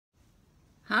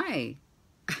Hi.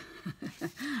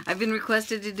 I've been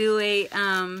requested to do a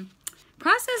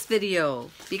process video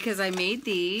because I made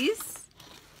these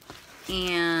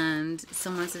and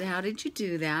someone said, how did you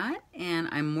do that? And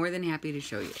I'm more than happy to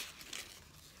show you.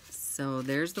 So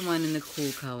there's the one in the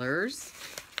cool colors.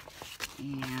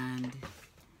 And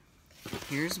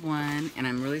here's one. And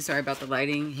I'm really sorry about the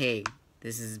lighting. Hey,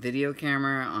 this is video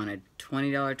camera on a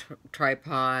 $20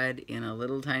 tripod in a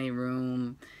little tiny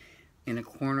room in a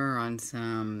corner on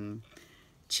some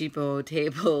cheapo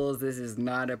tables. This is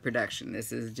not a production.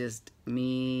 This is just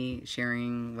me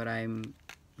sharing what I'm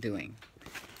doing.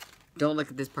 Don't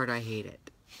look at this part. I hate it.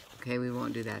 Okay, we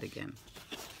won't do that again.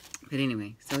 But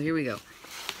anyway, so here we go.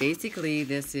 Basically,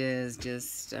 this is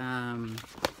just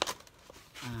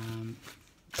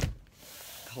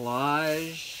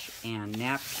collage and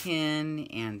napkin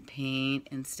and paint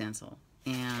and stencil.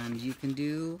 And you can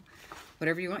do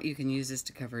whatever you want. You can use this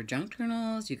to cover junk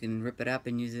journals. You can rip it up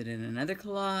and use it in another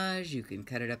collage. You can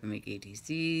cut it up and make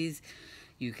ATCs.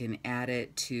 You can add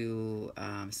it to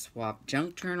swap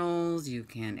junk journals. You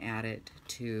can add it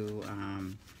to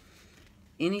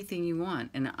anything you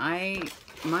want. And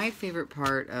my favorite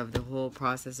part of the whole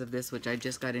process of this, which I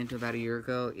just got into about a year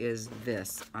ago, is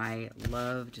this. I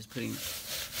love just putting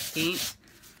paint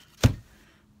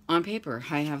on paper.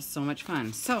 I have so much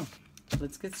fun. So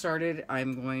let's get started.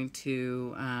 I'm going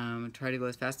to try to go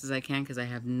as fast as I can because I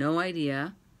have no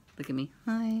idea. Look at me.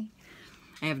 Hi.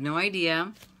 I have no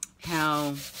idea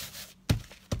how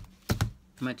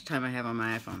much time I have on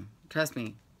my iPhone. Trust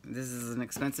me, this is an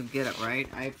expensive get-up,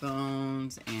 right?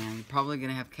 iPhones, and probably going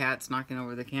to have cats knocking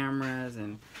over the cameras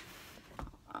and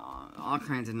all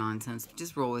kinds of nonsense.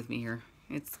 Just roll with me here.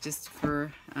 It's just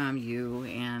for you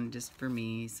and just for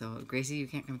me. So, Gracie, you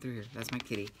can't come through here. That's my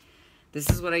kitty. This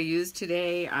is what I used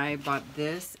today. I bought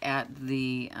this at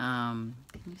the, can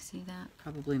you see that?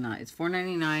 Probably not. It's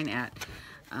 $4.99 at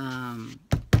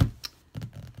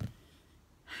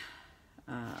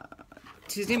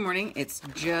Tuesday morning. It's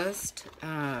just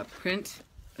newsprint,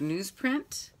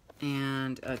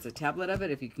 and it's a tablet of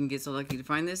it. If you can get so lucky to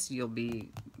find this, you'll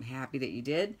be happy that you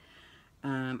did.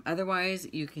 Otherwise,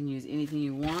 you can use anything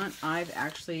you want. I've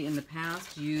actually in the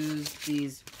past used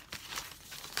these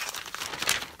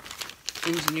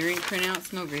engineering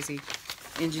printouts. No, Gracie.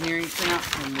 Engineering printouts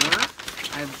from work.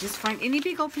 I just find any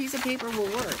big old piece of paper will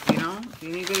work, you know? If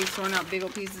anybody's throwing out big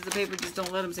old pieces of paper, just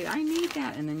don't let them say, I need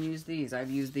that, and then use these.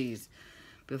 I've used these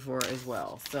before as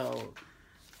well. So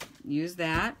use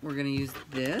that. We're going to use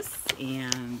this,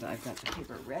 and I've got the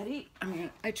paper ready.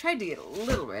 I tried to get a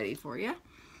little ready for you.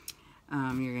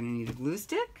 You're going to need a glue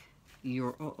stick.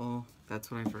 Uh-oh,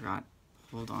 that's what I forgot.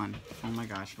 Hold on. Oh my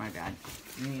gosh, my bad.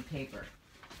 You need paper.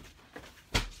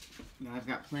 I've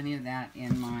got plenty of that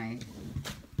in my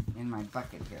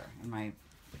bucket here, in my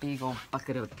big old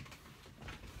bucket of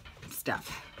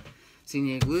stuff. So you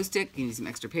need a glue stick, you need some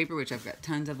extra paper, which I've got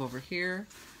tons of over here.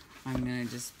 I'm gonna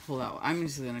just pull out, I'm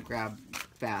just gonna grab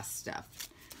fast stuff.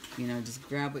 You know, just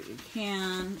grab what you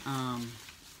can. I'm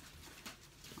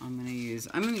gonna use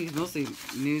mostly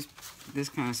this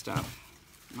kind of stuff.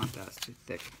 Not that, it's too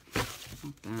thick.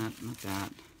 Not that, not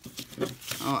that.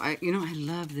 Oh, I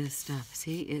love this stuff.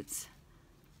 See, it's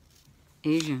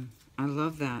Asian. I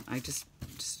love that. I just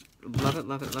love it,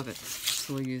 love it, love it.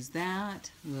 So we'll use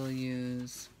that. We'll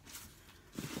use,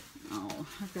 oh,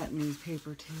 I've got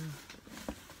newspaper too.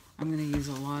 I'm going to use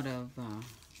a lot of, oh,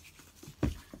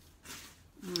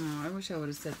 I wish I would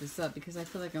have set this up because I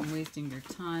feel like I'm wasting your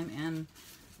time and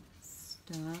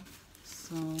stuff.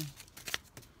 So,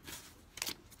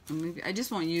 maybe I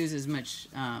just won't use as much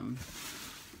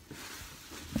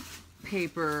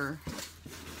paper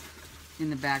in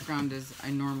the background as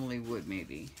I normally would,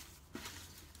 maybe.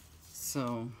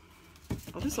 So,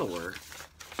 oh, this will work.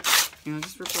 You know,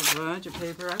 just rip a bunch of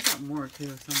paper. I've got more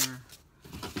too somewhere.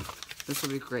 This will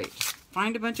be great.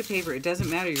 Find a bunch of paper. It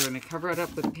doesn't matter. You're going to cover it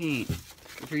up with paint.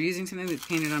 If you're using something that's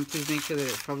painted on, please make sure that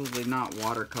it's probably not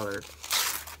watercolor,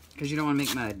 because you don't want to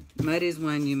make mud. Mud is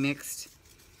when you mixed,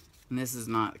 and this is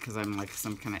not because I'm like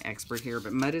some kind of expert here,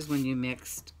 but mud is when you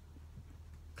mixed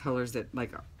colors that,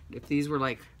 like, if these were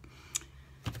like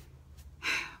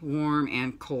warm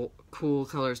and cool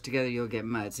colors together, you'll get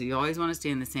mud. So you always want to stay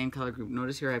in the same color group.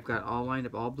 Notice here I've got all lined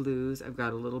up, all blues. I've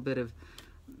got a little bit of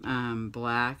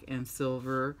black and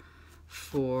silver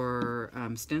for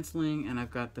stenciling, and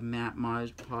I've got the matte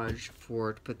Mod Podge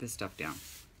to put this stuff down.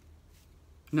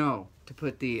 No, to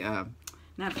put the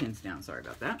napkins down. Sorry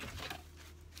about that.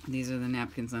 These are the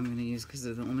napkins I'm going to use because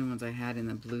they're the only ones I had in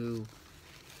the blue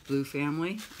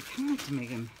family. I kind of like to make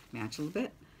them match a little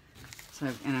bit. So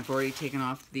I've already taken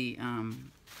off the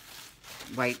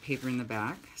white paper in the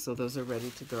back. So those are ready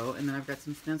to go. And then I've got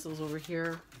some stencils over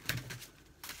here.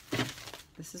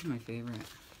 This is my favorite.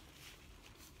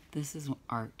 This is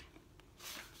art.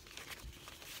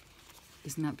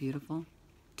 Isn't that beautiful?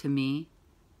 To me,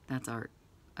 that's art.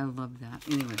 I love that.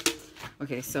 Anyway,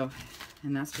 okay, so,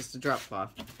 and that's just a drop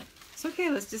cloth. So,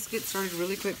 okay, let's just get started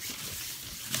really quick.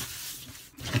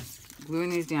 Gluing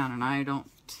these down, and I don't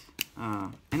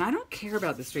care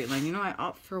about the straight line. You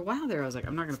know, for a while there, I was like,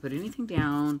 I'm not going to put anything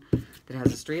down that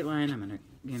has a straight line. I'm going to,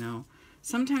 you know,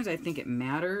 sometimes I think it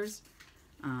matters.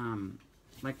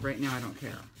 Like right now, I don't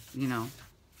care, you know.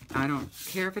 I don't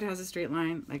care if it has a straight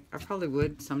line. Like, I probably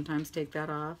would sometimes take that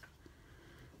off.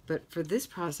 But for this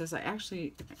process,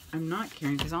 I'm not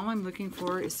caring because all I'm looking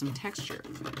for is some texture.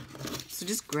 So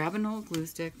just grab an old glue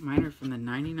stick. Mine are from the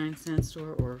 99-cent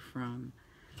store or from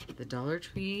the Dollar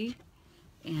Tree.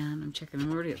 And I'm checking.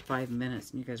 I'm already at 5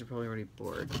 minutes, and you guys are probably already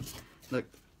bored. Look,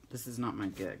 this is not my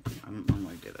gig. I don't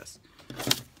normally do this.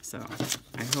 So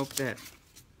I hope that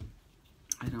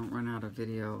I don't run out of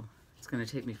video. It's going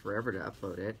to take me forever to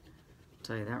upload it. I'll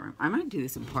tell you that right. I might do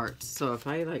this in parts. So if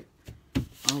I like,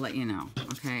 I'll let you know,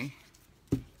 okay?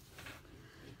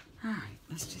 All right,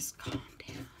 let's just calm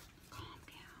down. Calm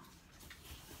down.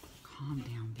 Calm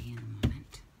down, be in the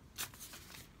moment.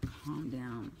 Calm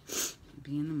down,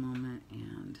 be in the moment,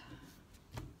 and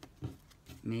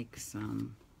make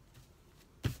some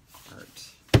art.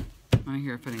 Want to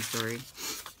hear a funny story?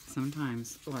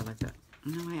 Sometimes, oh, I like that.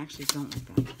 No, I actually don't like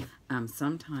that.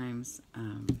 Sometimes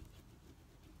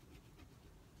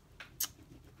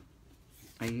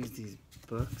I use these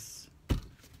books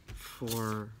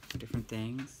for different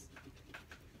things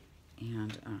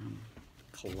and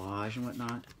collage and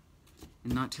whatnot.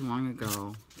 And not too long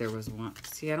ago, there was one.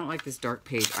 See, I don't like this dark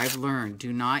page. I've learned,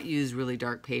 do not use really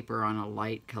dark paper on a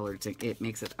light colored thing. It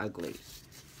makes it ugly.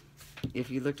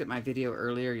 If you looked at my video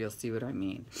earlier, you'll see what I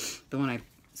mean. The one I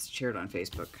shared on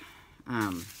Facebook.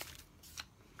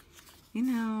 You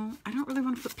know, I don't really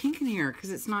want to put pink in here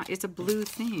because it's a blue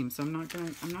theme, so I'm not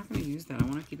gonna use that. I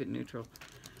want to keep it neutral.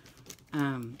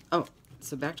 Oh,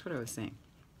 so back to what I was saying.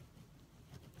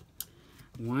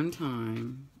 One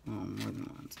time, well, more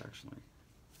than once actually,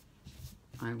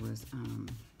 I was, and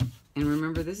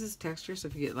remember this is texture, so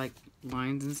if you get like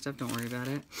lines and stuff, don't worry about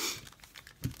it.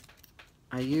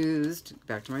 I used,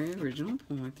 back to my original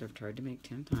point that I've tried to make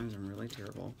 10 times, I'm really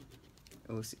terrible.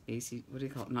 What do you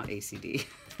call it? Not ACD.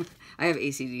 I have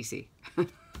ACDC.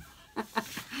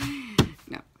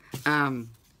 No.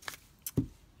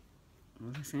 What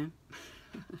was I saying?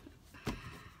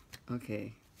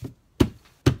 Okay.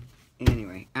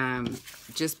 Anyway,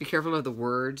 just be careful of the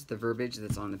words, the verbiage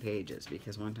that's on the pages,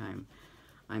 because one time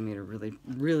I made a really,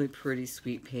 really pretty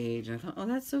sweet page, and I thought, oh,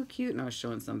 that's so cute, and I was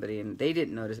showing somebody, and they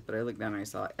didn't notice it, but I looked down and I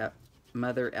saw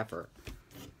mother effer,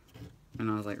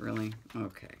 and I was like, really?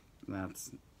 Okay. That's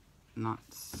not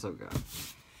so good.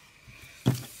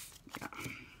 Yeah.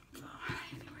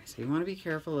 Anyway, so you want to be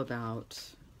careful about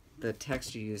the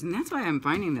text you use. And that's why I'm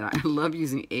finding that I love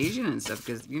using Asian and stuff,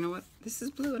 because you know what? This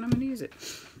is blue and I'm going to use it.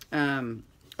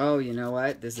 Oh, you know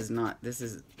what? This,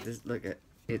 look at,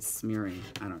 it's smearing.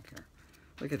 I don't care.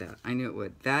 Look at that. I knew it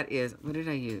would. That is, what did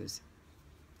I use?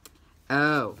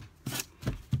 Oh,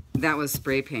 that was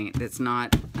spray paint. That's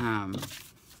not,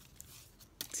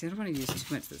 see, I don't want to use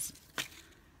too much of this.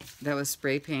 That was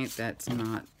spray paint that's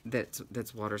not,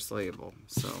 that's water soluble.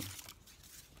 So,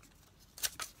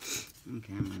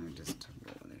 okay, I'm going to just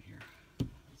roll with it here.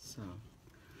 So,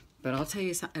 but I'll tell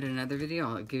you at another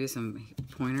video, I'll give you some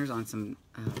pointers on some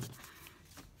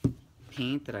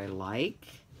paint that I like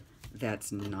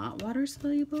that's not water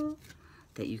soluble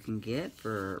that you can get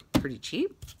for pretty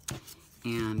cheap.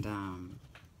 And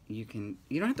you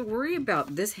don't have to worry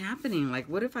about this happening. Like,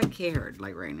 what if I cared,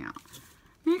 like right now?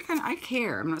 I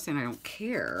care. I'm not saying I don't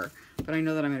care, but I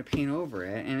know that I'm going to paint over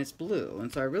it, and it's blue,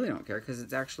 and so I really don't care because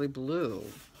it's actually blue.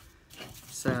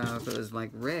 So if it was like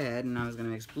red and I was going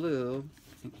to mix blue,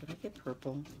 I think, would I get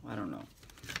purple? I don't know.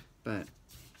 But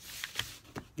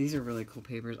these are really cool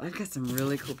papers. I've got some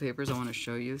really cool papers I want to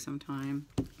show you sometime.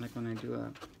 Like when I do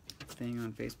a thing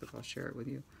on Facebook, I'll share it with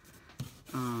you.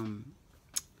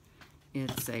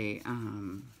 It's a,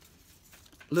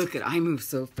 look at, I move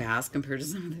so fast compared to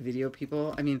some of the video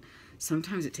people. I mean,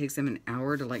 sometimes it takes them an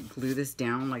hour to like glue this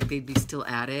down, like they'd be still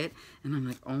at it. And I'm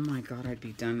like, oh my God, I'd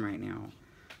be done right now.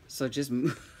 So just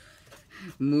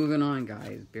moving on,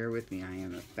 guys. Bear with me. I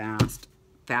am a fast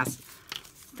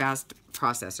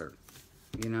processor,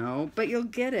 you know, but you'll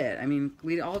get it. I mean,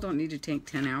 we all don't need to take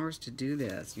 10 hours to do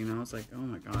this, you know. It's like, oh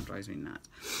my God, it drives me nuts.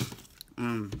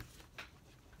 And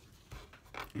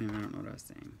I don't know what I was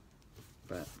saying,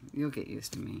 but you'll get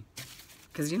used to me.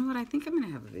 Because you know what? I think I'm going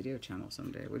to have a video channel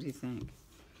someday. What do you think?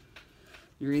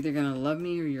 You're either going to love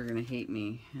me or you're going to hate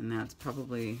me. And that's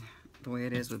probably the way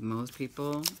it is with most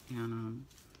people. And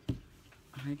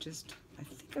I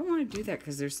think I want to do that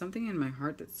because there's something in my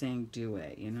heart that's saying do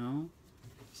it, you know?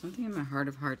 Something in my heart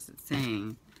of hearts that's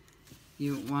saying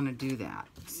you want to do that.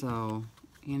 So,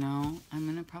 you know, I'm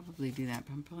going to probably do that.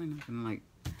 But I'm probably not going to, like,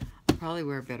 I'll probably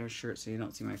wear a better shirt so you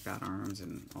don't see my fat arms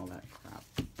and all that crap.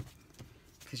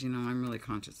 Because, you know, I'm really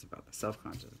conscious about that,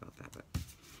 self-conscious about that, but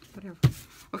whatever.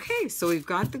 Okay, so we've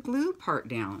got the glue part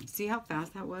down. See how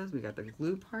fast that was? We got the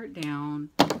glue part down.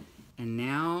 And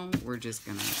now we're just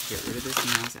going to get rid of this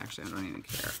mess. Actually, I don't even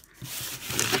care.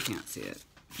 You can't see it,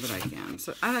 but I can.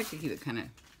 So I like to keep it kind of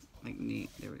like neat.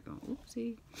 There we go.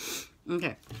 Oopsie.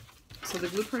 Okay, so the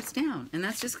glue part's down. And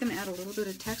that's just going to add a little bit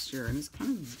of texture. And it's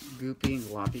kind of goopy and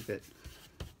gloppy, but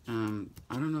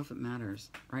I don't know if it matters.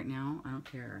 Right now, I don't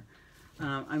care.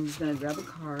 I'm just going to grab a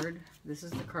card. This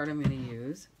is the card I'm going to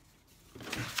use.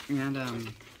 And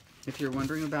if you're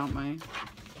wondering about my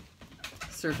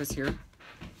surface here,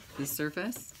 this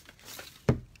surface,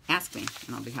 ask me,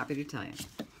 and I'll be happy to tell you.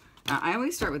 I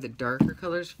always start with the darker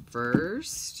colors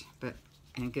first,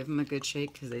 and give them a good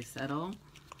shake because they settle.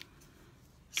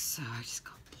 So I just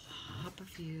go plop a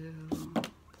few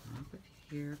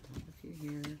here, plop a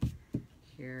few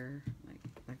here,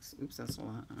 like oops, that's a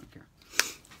lot, I don't care.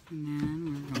 And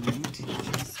then we're going to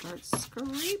just start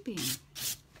scraping.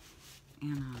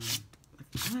 And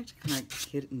I like to kind of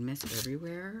get it and mess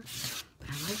everywhere, but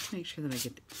I like to make sure that I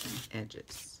get the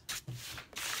edges.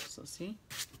 So see?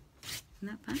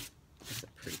 Isn't that fun? That's a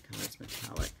pretty color. It's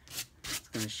metallic. It's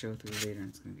going to show through later and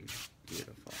it's going to be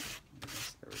beautiful.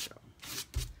 Yes, there we go.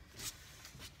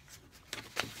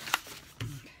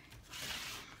 Okay.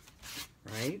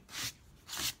 Right?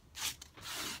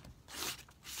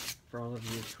 For all of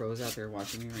you pros out there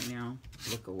watching me right now,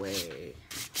 look away.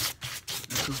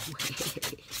 Look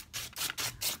away.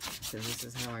 So this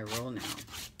is how I roll now.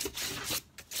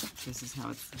 This is how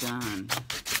it's done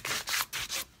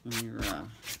when you're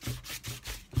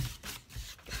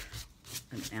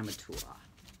an amateur.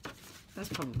 That's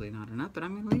probably not enough, but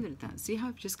I'm going to leave it at that. See how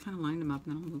I've just kind of lined them up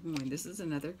and then I'll move them away. This is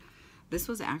another, this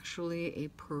was actually a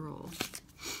pearl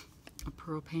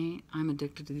paint. I'm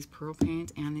addicted to these pearl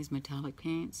paints and these metallic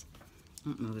paints. I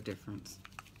don't know the difference.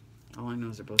 All I know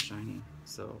is they're both shiny,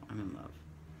 so I'm in love.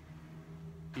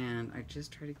 And I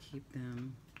just try to keep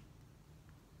them,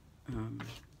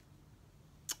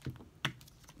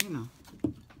 you know.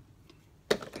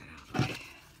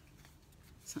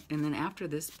 So, and then after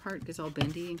this part gets all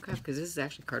bendy and crap, because this is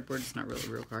actually cardboard, it's not really a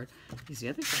real card. Here's the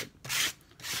other side.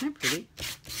 Isn't that pretty?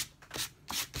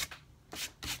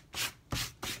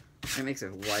 It makes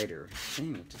a wider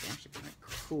thing, which is actually kind of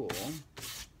cool.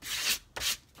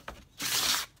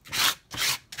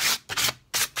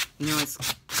 You know, it's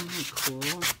kind of cool.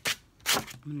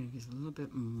 I'm going to use a little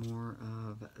bit more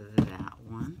of that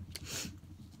one.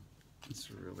 It's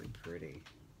really pretty.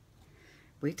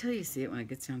 Wait till you see it when it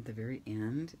gets down at the very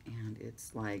end, and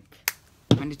it's like,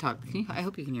 I'm trying to talk. I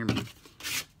hope you can hear me.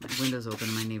 My window's open,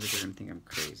 and my neighbors are going to think I'm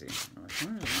crazy. I'm like,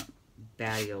 what is that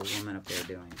batty old woman up there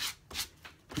doing?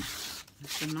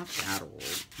 I'm not that old.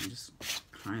 I'm just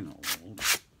kind of old.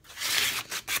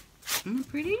 Isn't it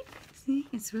pretty? See,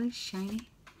 it's really shiny.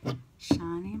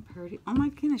 Shiny and pretty. Oh my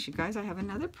goodness, you guys, I have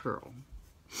another pearl.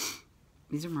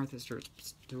 These are Martha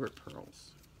Stewart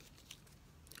pearls.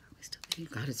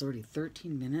 God, it's already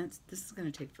 13 minutes. This is going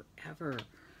to take forever.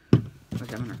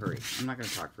 Okay, I'm going to hurry. I'm not going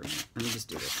to talk for a minute. Let me just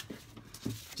do this.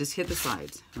 Just hit the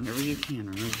sides. Whenever you can,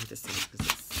 remember to hit the sides. Because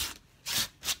it's...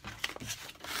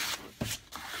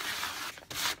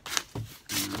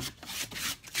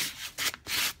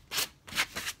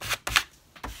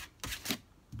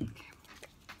 Okay.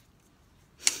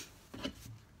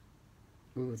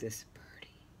 Ooh, this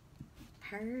birdie.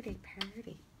 Party.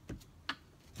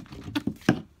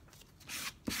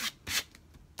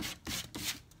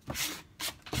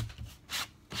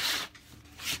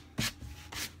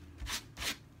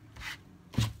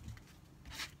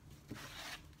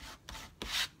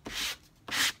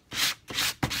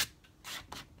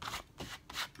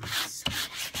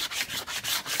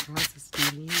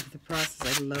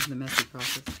 I love the messy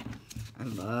process. I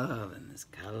love in this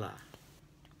color.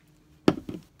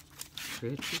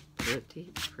 Pretty.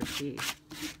 Okay.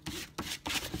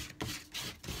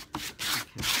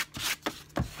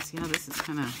 See how this is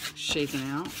kind of shaking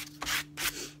out?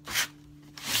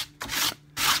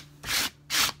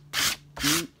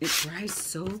 It dries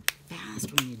so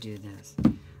fast when you do this.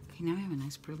 Okay, now we have a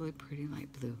nice, pretty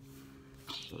light blue.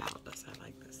 Cloudless. I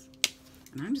like this.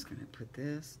 And I'm just going to put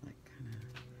this like kind of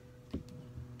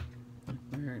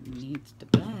where it needs to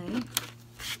be. I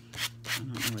don't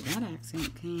know where that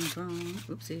accent came from.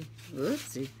 Oopsie.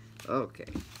 Oopsie. Okay.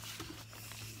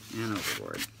 And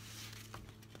overboard.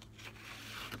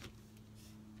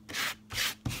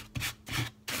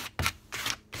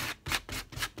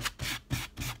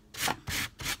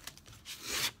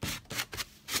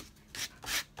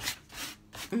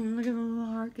 Look at the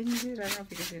lark. Can you see it? I don't know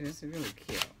if you can see it. It's really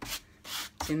cute.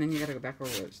 See, and then you gotta go back over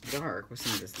where it's dark with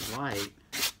some of this light.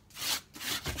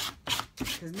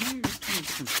 Because now you're just trying to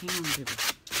get some candles to the...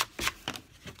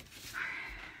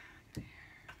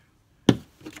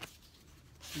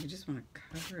 You just want to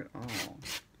cover it all.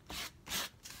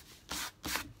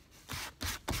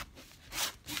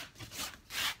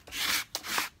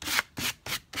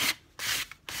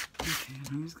 Okay,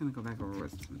 I'm just going to go back over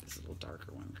with some of this little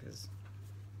darker one because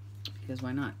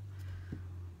why not?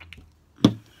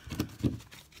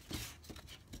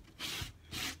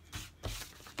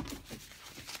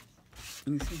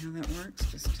 You see how that works?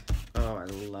 Just, oh, I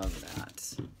love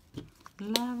that.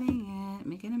 Loving it.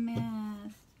 Making a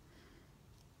mess.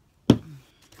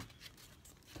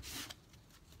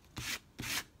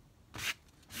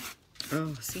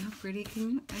 Oh, see how pretty? Can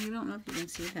you? I don't know if you can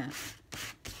see that.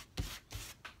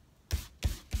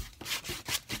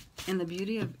 And the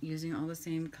beauty of using all the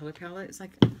same color palette is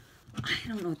like, I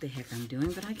don't know what the heck I'm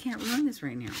doing, but I can't ruin this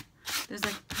right now. There's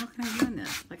like, how can I ruin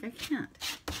this? Like, I can't.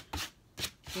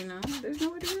 You know, there's no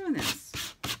way to ruin this.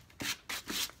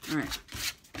 All right.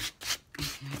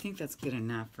 Okay, I think that's good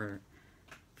enough for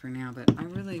now, but I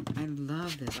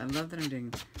love this. I love that I'm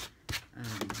doing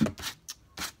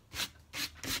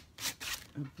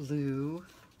a blue.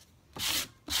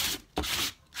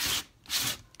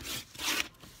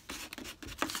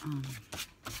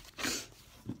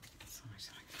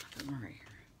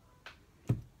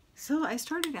 So I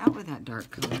started out with that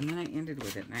dark color and then I ended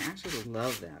with it, and I actually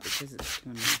love that because it's too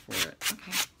enough for it.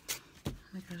 Okay. Oh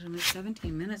my gosh, I'm at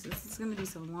 17 minutes. This is going to be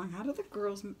so long. How do the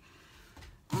girls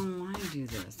online do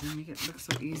this? They make it look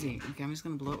so easy. Okay, I'm just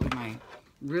going to blow it with my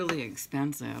really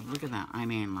expensive, look at that, I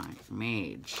mean like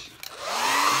Mage.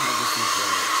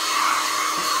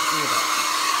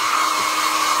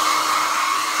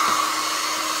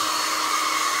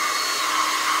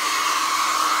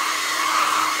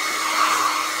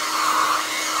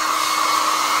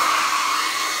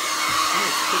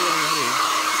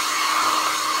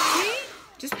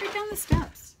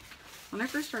 When I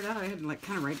first started out, I had to like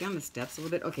kind of write down the steps a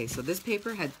little bit. Okay, so this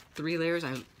paper had 3 layers.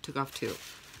 I took off 2.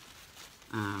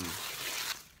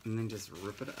 And then just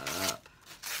rip it up.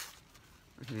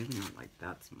 Okay, maybe not like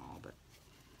that small, but,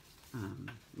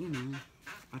 you know,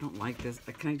 I don't like this.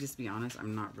 Can I just be honest?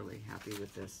 I'm not really happy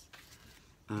with this.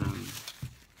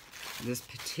 This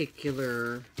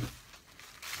particular,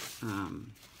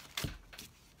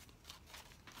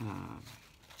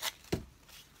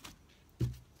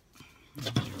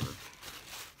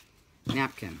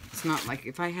 napkin. It's not like,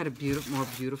 if I had a more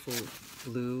beautiful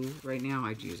blue right now,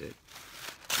 I'd use it.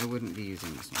 I wouldn't be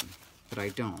using this one, but I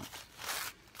don't.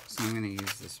 So I'm going to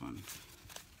use this one.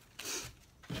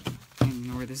 And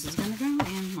you know where this is going to go?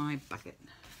 In my bucket.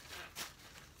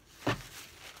 Okay,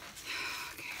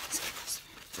 let's get this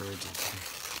bird in.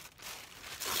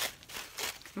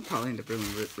 I'll probably end up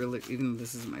really, even though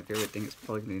this isn't my favorite thing, it's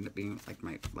probably going to end up being like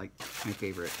my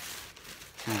favorite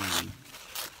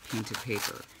painted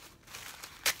paper.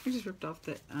 I just ripped off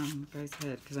the guy's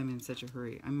head because I'm in such a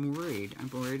hurry. I'm worried. I'm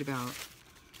worried about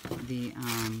the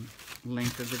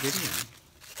length of the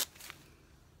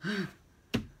video.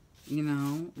 You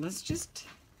know, let's just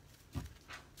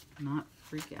not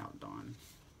freak out, Dawn.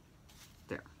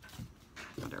 There.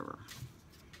 Whatever.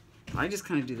 I just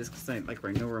kind of do this because I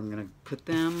know where I'm going to put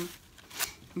them.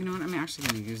 You know what? I'm actually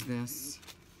going to use this.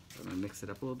 I'm going to mix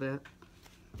it up a little bit.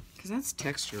 Because that's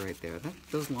texture right there.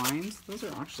 Those lines, those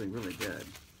are actually really good.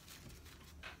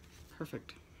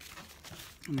 Perfect.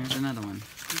 And there's another one.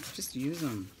 Let's just use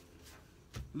them.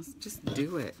 Let's just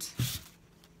do it.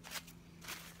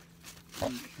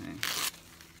 Okay.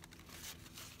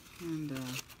 And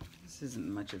this isn't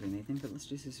much of anything, but let's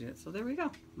just do it. So there we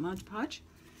go. Mod Podge,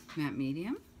 matte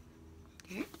medium.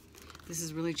 Okay. This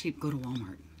is really cheap. Go to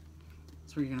Walmart.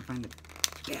 That's where you're going to find the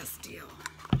best deal.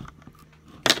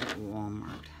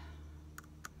 Walmart.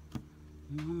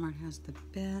 Walmart has the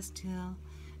best deal.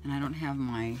 And I don't have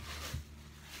my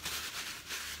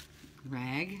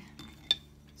rag,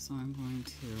 so I'm going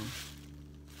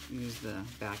to use the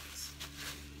backs.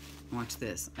 Watch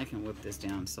this. I can whip this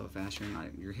down so fast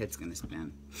your head's gonna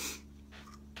spin.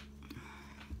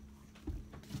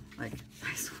 Like,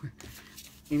 I swear,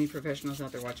 any professionals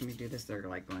out there watching me do this, they're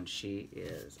like going, she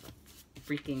is a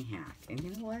freaking hack. And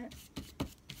you know what?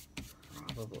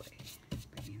 Probably.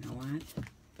 But you know what?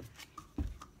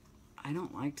 I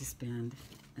don't like to spend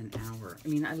an hour. I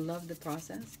mean, I love the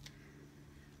process,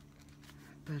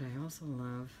 but I also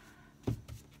love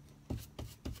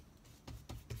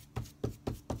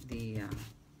the,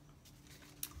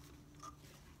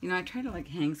 you know, I try to like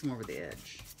hang some over the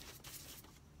edge,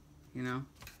 you know?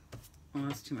 Oh,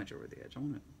 that's too much over the edge. I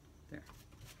want it there.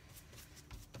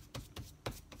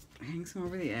 Hang some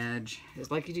over the edge.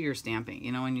 It's like you do your stamping.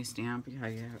 You know, when you stamp, how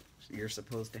you're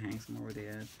supposed to hang some over the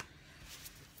edge.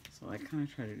 So I kind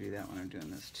of try to do that when I'm doing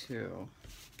this too.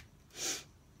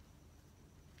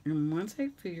 And once I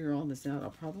figure all this out,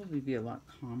 I'll probably be a lot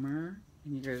calmer.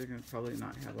 And you guys are going to probably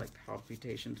not have like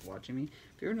palpitations watching me.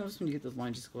 If you ever notice when you get those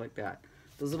lines just go like that,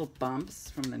 those little bumps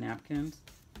from the napkins.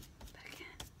 But again,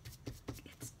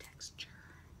 it's texture.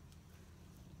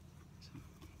 So.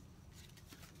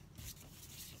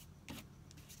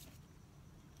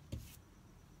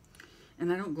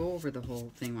 And I don't go over the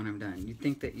whole thing when I'm done. You'd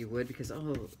think that you would because,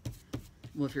 oh,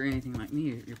 well, if you're anything like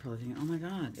me, you're probably thinking, oh my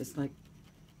God, it's like,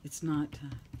 it's not, you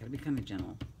gotta be kind of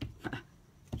gentle.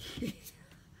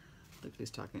 Look who's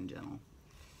talking gentle.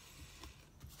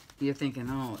 You're thinking,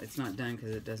 oh, it's not done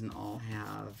because it doesn't all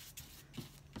have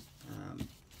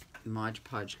Mod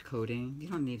Podge coating. You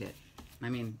don't need it. I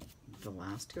mean, the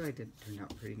last two I did turned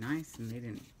out pretty nice, and they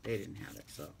didn't have it.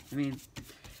 So I mean,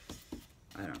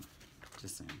 I don't know.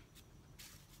 Just saying.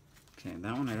 Okay,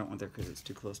 that one I don't want there because it's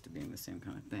too close to being the same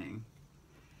kind of thing.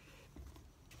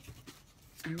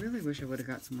 I really wish I would have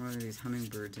got some more of these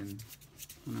hummingbirds in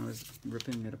when I was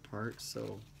ripping it apart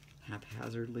so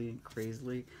haphazardly and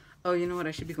crazily. Oh, you know what?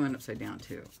 I should be going upside down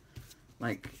too.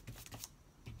 Like,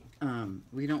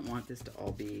 we don't want this to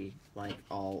all be like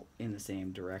all in the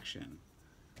same direction.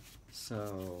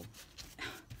 So,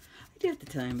 I do have to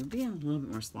tell you, I'm being a little bit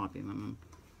more sloppy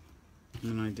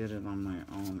than I did it on my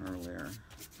own earlier.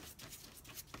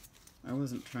 I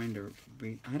wasn't trying to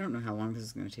read. I don't know how long this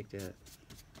is going to take to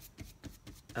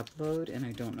upload, and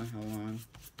I don't know how long,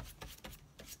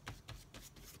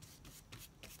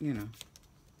 you know,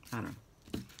 I don't know.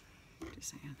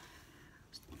 Just saying.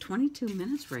 22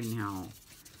 minutes right now.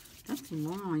 That's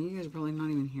long. You guys are probably not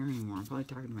even here anymore. I'm probably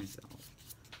talking to myself.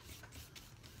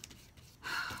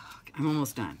 I'm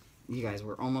almost done. You guys,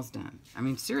 we're almost done. I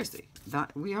mean, seriously,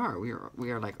 that we are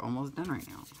like almost done right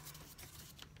now.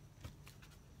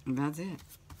 And that's it.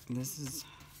 This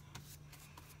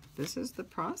is the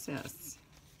process.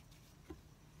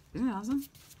 Isn't it awesome?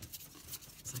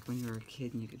 It's like when you were a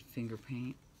kid and you could finger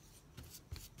paint.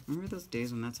 Remember those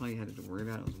days when that's all you had to worry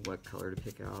about was what color to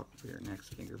pick out for your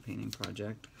next finger painting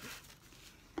project?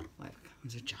 Life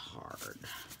comes at you hard.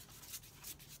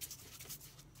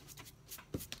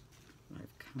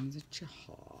 Life comes at you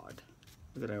hard.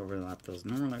 Look at I overlap those.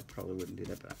 Normally I probably wouldn't do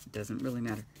that, but it doesn't really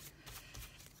matter.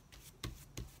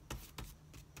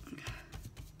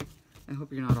 I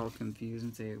hope you're not all confused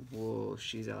and say, whoa,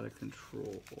 she's out of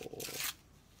control.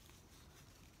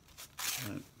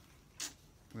 But,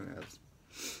 what else?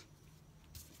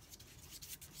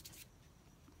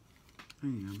 I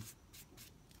am.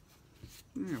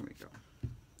 There we go.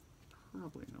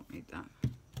 Probably don't need that.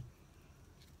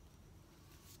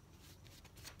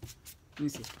 Let me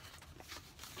see.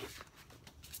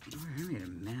 Oh, I made a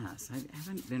mess. I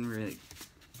haven't been really...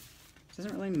 It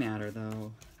doesn't really matter,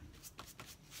 though.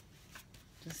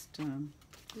 Just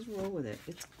roll with it.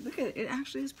 It's, look at it. It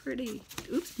actually is pretty.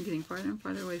 Oops, I'm getting farther and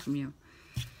farther away from you.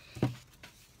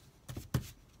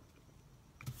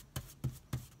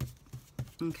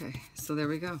 Okay, so there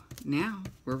we go. Now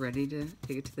we're ready to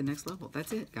take it to the next level.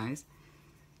 That's it, guys.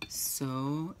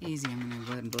 So easy. I'm going to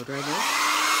go ahead and blow dry this. In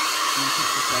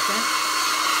just a second.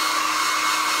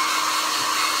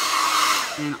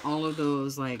 And all of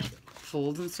those like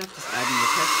folds and stuff, just adding the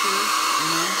texture, you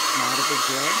know, not a big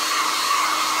deal.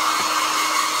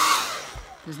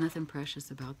 There's nothing precious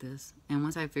about this. And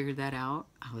once I figured that out,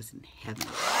 I was in heaven.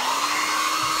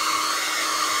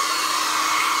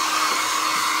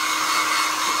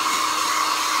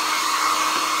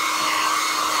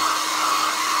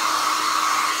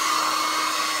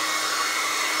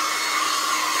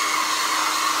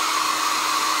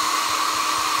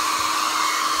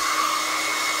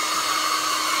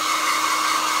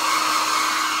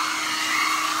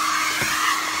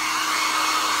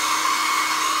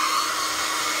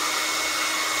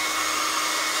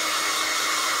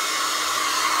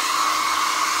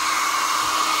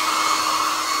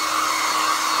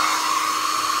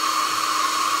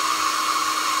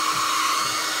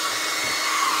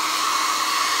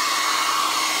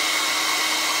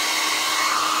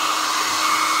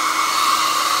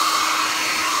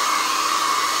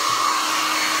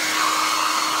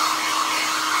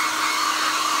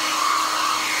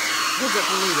 holds up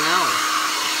really well.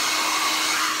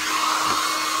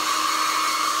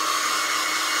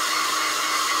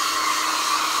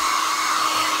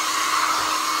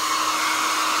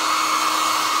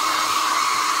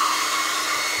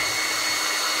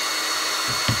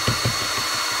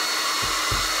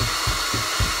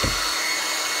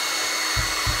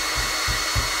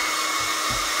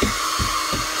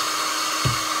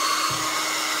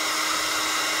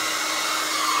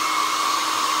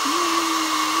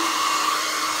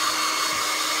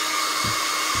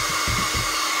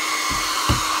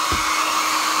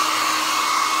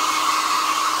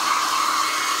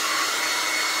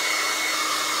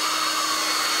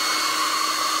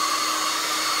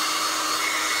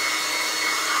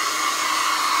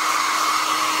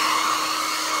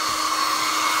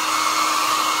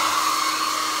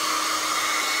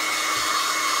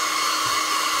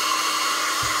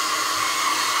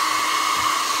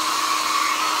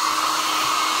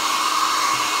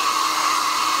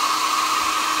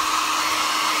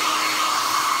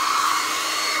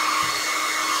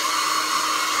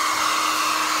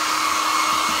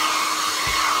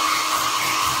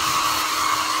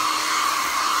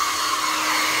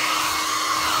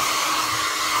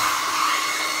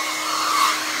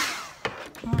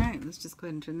 Let's just go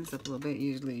ahead and turn this up a little bit.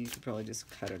 Usually you could probably just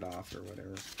cut it off or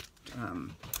whatever.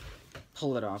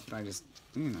 Pull it off, but I just,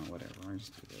 you know, whatever. I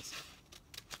just do this.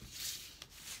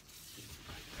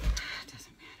 It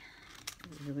doesn't matter.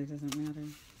 It really doesn't matter.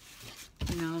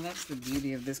 You know, that's the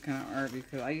beauty of this kind of art,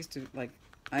 because I used to, like,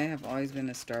 I have always been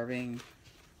a starving,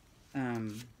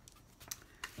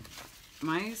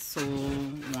 my soul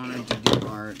wanted to do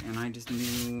art, and I just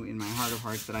knew in my heart of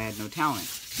hearts that I had no talent.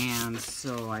 And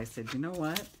so I said, you know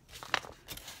what?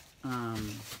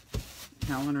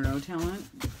 Talent or no talent,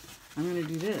 I'm going to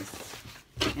do this.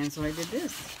 And so I did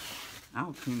this.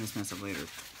 I'll clean this mess up later.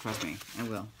 Trust me, I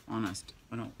will. Honest.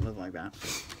 I don't live like that.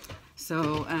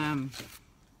 So,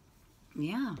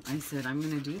 yeah, I said, I'm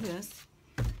going to do this.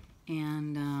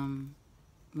 And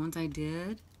once I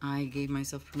did, I gave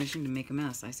myself permission to make a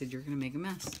mess. I said, you're going to make a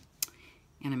mess.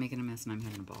 And I'm making a mess, and I'm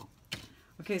having a ball.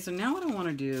 Okay, so now what I want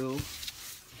to do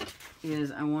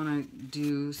is I want to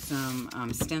do some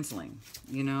stenciling,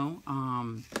 you know.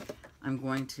 I'm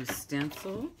going to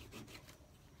stencil,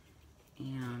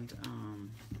 and,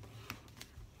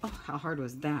 oh, how hard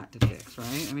was that to fix,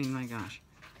 right? I mean, my gosh.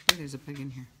 Oh, there's a pig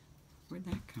in here. Where'd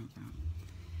that come from?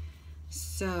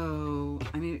 So,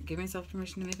 I mean, give myself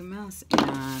permission to make a mess,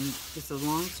 and it's a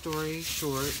long story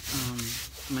short.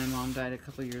 My mom died a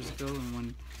couple years ago, and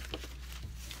when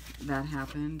that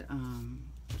happened,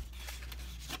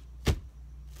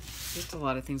 just a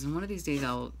lot of things. And one of these days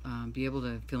I'll be able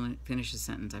to finish a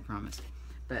sentence, I promise.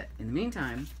 But in the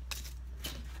meantime,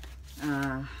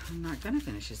 I'm not going to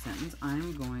finish a sentence.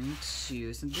 I'm going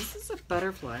to, so this is a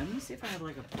butterfly. Let me see if I have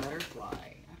like a butterfly.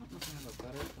 I don't know if I have a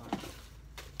butterfly.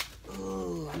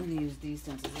 Oh, I'm going to use these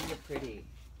stencils. These are pretty.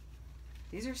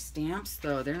 These are stamps,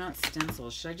 though. They're not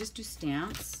stencils. Should I just do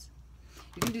stamps?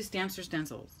 You can do stamps or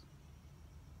stencils.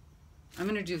 I'm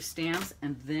going to do stamps,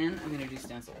 and then I'm going to do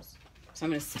stencils. So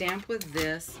I'm going to stamp with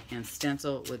this and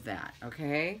stencil with that,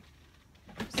 okay?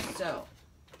 So,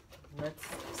 let's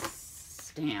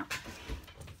stamp.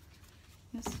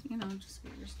 Just, you know, just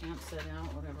get your stamp set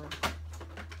out, whatever.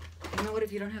 You know what?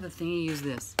 If you don't have a thingy, use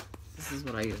this. This is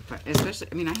what I use. Especially,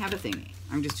 I mean, I have a thingy.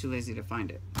 I'm just too lazy to find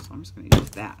it. So I'm just going to use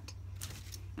that.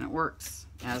 And it works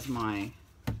as my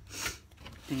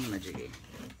thingamajiggy.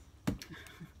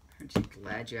 Aren't you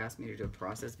glad you asked me to do a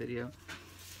process video?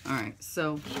 All right,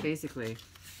 so basically,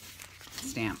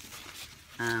 stamp,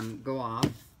 go off,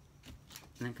 and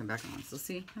then come back on. So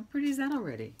see, how pretty is that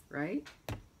already, right?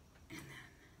 And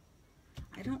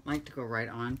then, I don't like to go right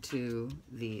on to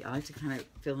the, I like to kind of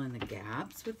fill in the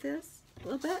gaps with this a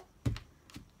little bit. But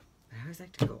I always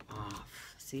like to go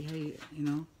off. See how you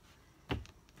know,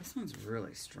 this one's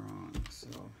really strong, so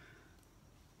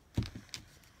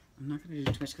I'm not going to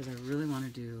do too much because I really want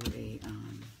to do a,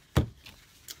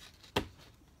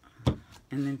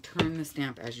 and then turn the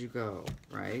stamp as you go,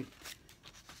 right?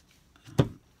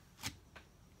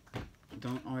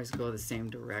 Don't always go the same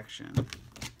direction.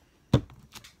 All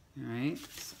right,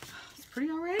 it's pretty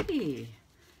already.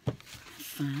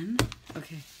 Fun.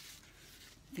 Okay,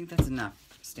 I think that's enough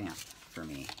stamp for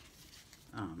me.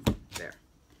 There.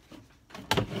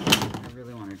 I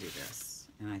really want to do this,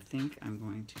 and I think I'm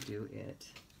going to do it.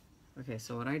 Okay,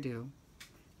 so what I do,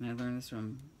 and I learned this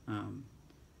from, oh,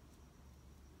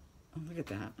 look at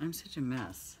that. I'm such a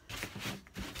mess.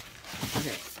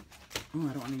 Okay. Oh,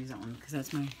 I don't want to use that one because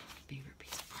that's my favorite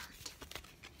piece of art.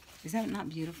 Is that not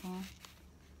beautiful?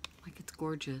 Like it's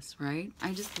gorgeous, right?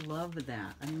 I just love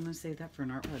that. I'm going to save that for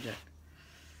an art project.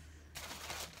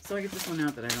 So I get this one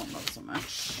out that I don't love so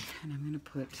much. And I'm going to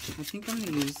put, I think I'm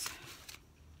going to use,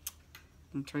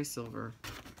 I'm going to try silver.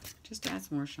 Just to add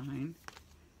some more shine.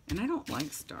 And I don't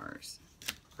like stars.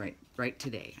 Right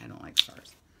today, I don't like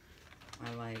stars.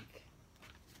 I like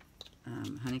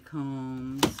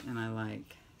honeycombs, and I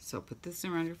like, so put this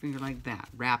around your finger like that.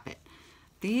 Wrap it.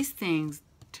 These things,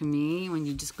 to me, when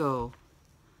you just go,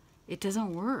 it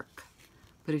doesn't work.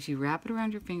 But if you wrap it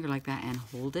around your finger like that and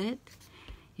hold it,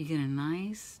 you get a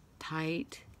nice,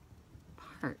 tight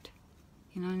part.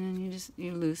 You know, and then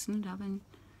you loosen it up. And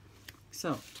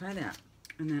so, try that.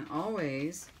 And then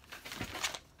always,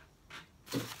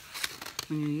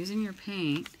 when you're using your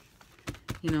paint,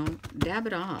 you know, dab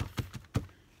it off.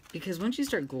 Because once you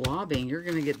start globbing, you're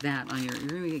going to get that on your, you're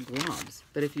going to get globs.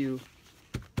 But if you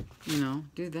know,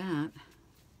 do that,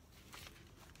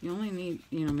 you only need,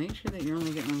 you know, make sure that you're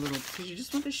only getting a little, because you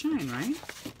just want the shine, right?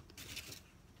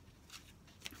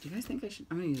 Do you guys think I should,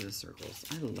 I'm going to use the circles.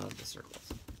 I love the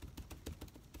circles.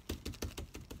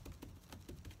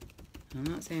 I'm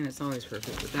not saying it's always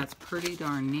perfect, but that's pretty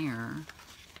darn near.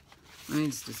 Let me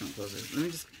just do some closers. Let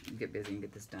me just get busy and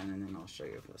get this done, and then I'll show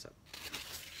you a close-up.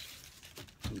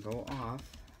 Go off.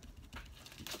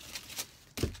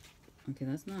 Okay,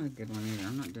 that's not a good one either.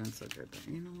 I'm not doing so good, but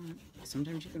you know what?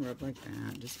 Sometimes you can rub like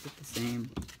that. Just get the same.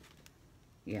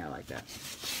 Yeah, like that.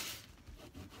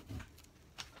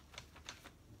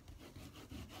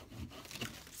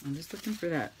 I'm just looking for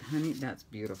that honey. That's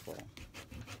beautiful.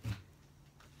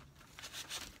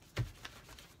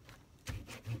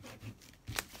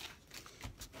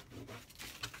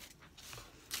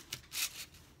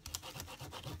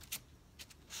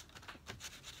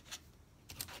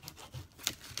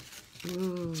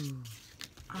 Ooh,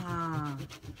 ah,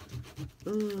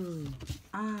 ooh,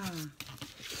 ah.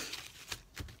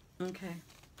 Okay,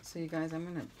 so you guys, I'm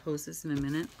gonna post this in a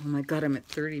minute. Oh my God, I'm at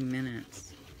 30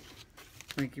 minutes.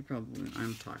 Like you probably,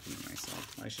 I'm talking to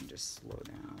myself. I should just slow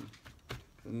down.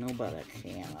 Nobody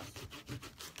can.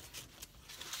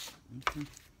 Okay.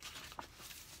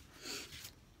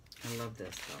 I love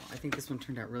this though. I think this one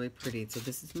turned out really pretty. So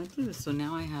this is my blue. So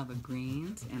now I have a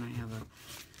greens and I have a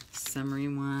summery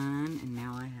one, and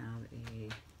now I have a,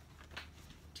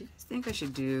 do you guys think I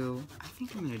should do, I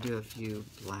think I'm going to do a few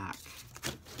black.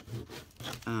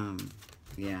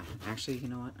 Yeah, actually, you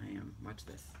know what, I am. Watch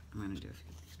this. I'm going to do a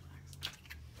few blacks.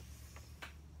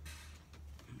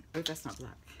 Oh, that's not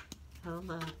black.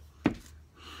 Hello.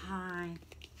 Hi.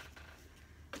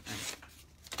 Right.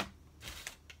 Okay,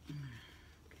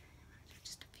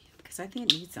 just a few, because I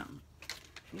think it needs something.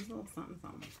 It needs a little something,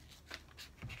 something.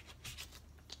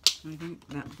 I think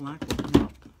that black will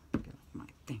help. Get off my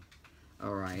thing.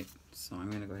 Alright, so I'm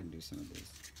going to go ahead and do some of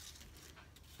these.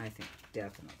 I think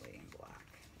definitely in black.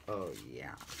 Oh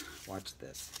yeah. Watch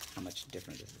this. How much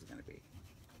different this is going to be.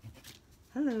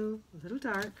 Hello. A little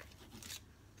dark.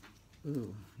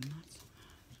 Ooh, not so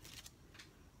much.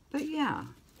 But yeah.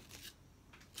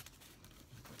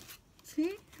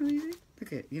 See? How easy?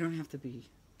 Look at, you don't have to be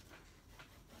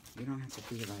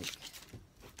like,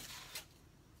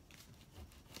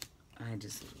 I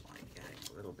just like adding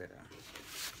a little bit of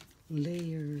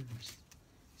layers.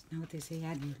 Isn't that what they say?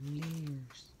 Add your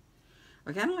layers.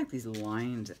 Okay, I don't like these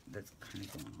lines that's kind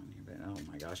of going on here, but oh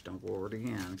my gosh, don't go over it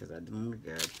again because that didn't look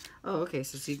good. Oh, okay,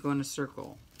 so see, go in a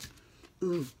circle.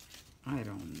 Ooh, I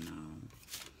don't know.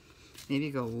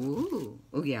 Maybe go, ooh.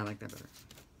 Oh, yeah, I like that better.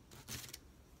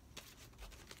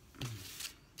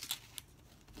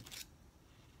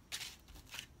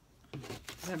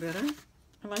 Is that better?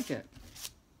 I like it.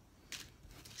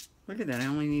 Look at that. I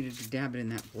only needed to dab it in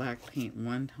that black paint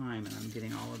one time, and I'm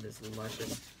getting all of this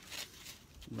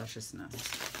lusciousness.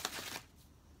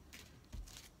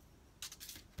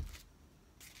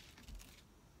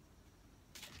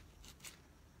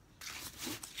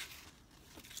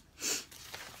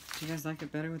 Do you guys like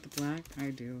it better with the black?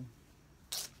 I do.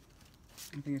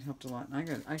 I think it helped a lot.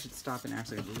 I should stop and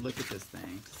actually look at this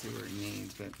thing to see where it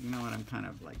needs, but you know what? I'm kind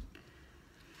of like,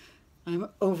 I'm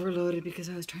overloaded because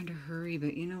I was trying to hurry,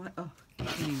 but you know what? Oh, you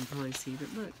can't even probably see,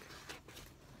 but look.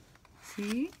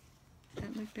 See?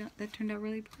 That turned out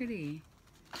really pretty.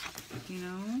 You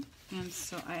know? And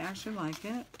so I actually like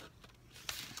it.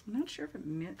 I'm not sure if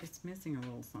it's missing a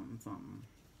little something, something.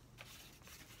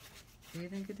 Do you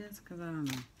think it is? Because I don't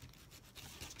know.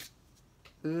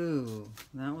 Ooh,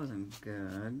 that wasn't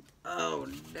good. Oh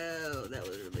no, that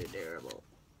was really terrible.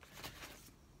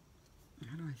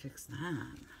 How do I fix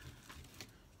that?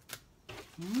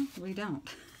 Well, we don't.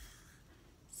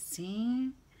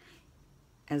 See?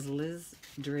 As Liz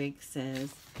Drake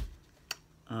says,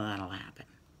 that'll happen.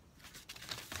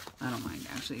 I don't mind,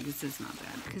 actually, because it's not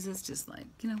bad. Because it's just like,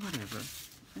 you know, whatever.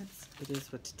 It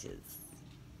is what it is.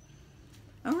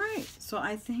 All right, so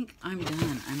I think I'm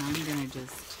done. And I'm going to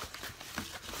just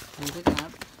hold it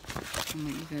up and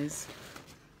let you guys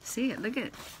see it. Look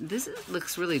at this.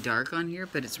 Looks really dark on here,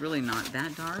 but it's really not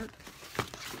that dark.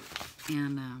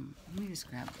 And let me just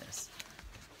grab this.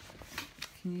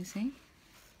 Can you see?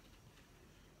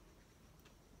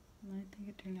 I think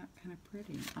it turned out kind of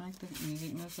pretty. I like the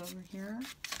neatness over here.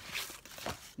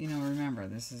 You know, remember,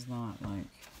 this is not like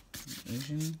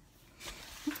Asian.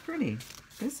 It's pretty.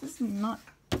 This is not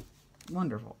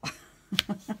wonderful.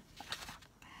 But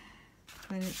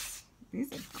it's,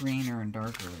 these are greener and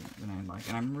darker than I like.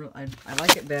 And I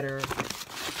like it better,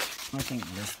 I think,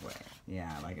 this way.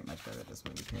 Yeah, I like it much better this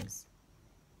way because...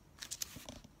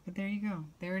 But there you go.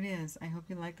 There it is. I hope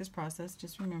you like this process.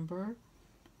 Just remember,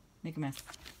 make a mess.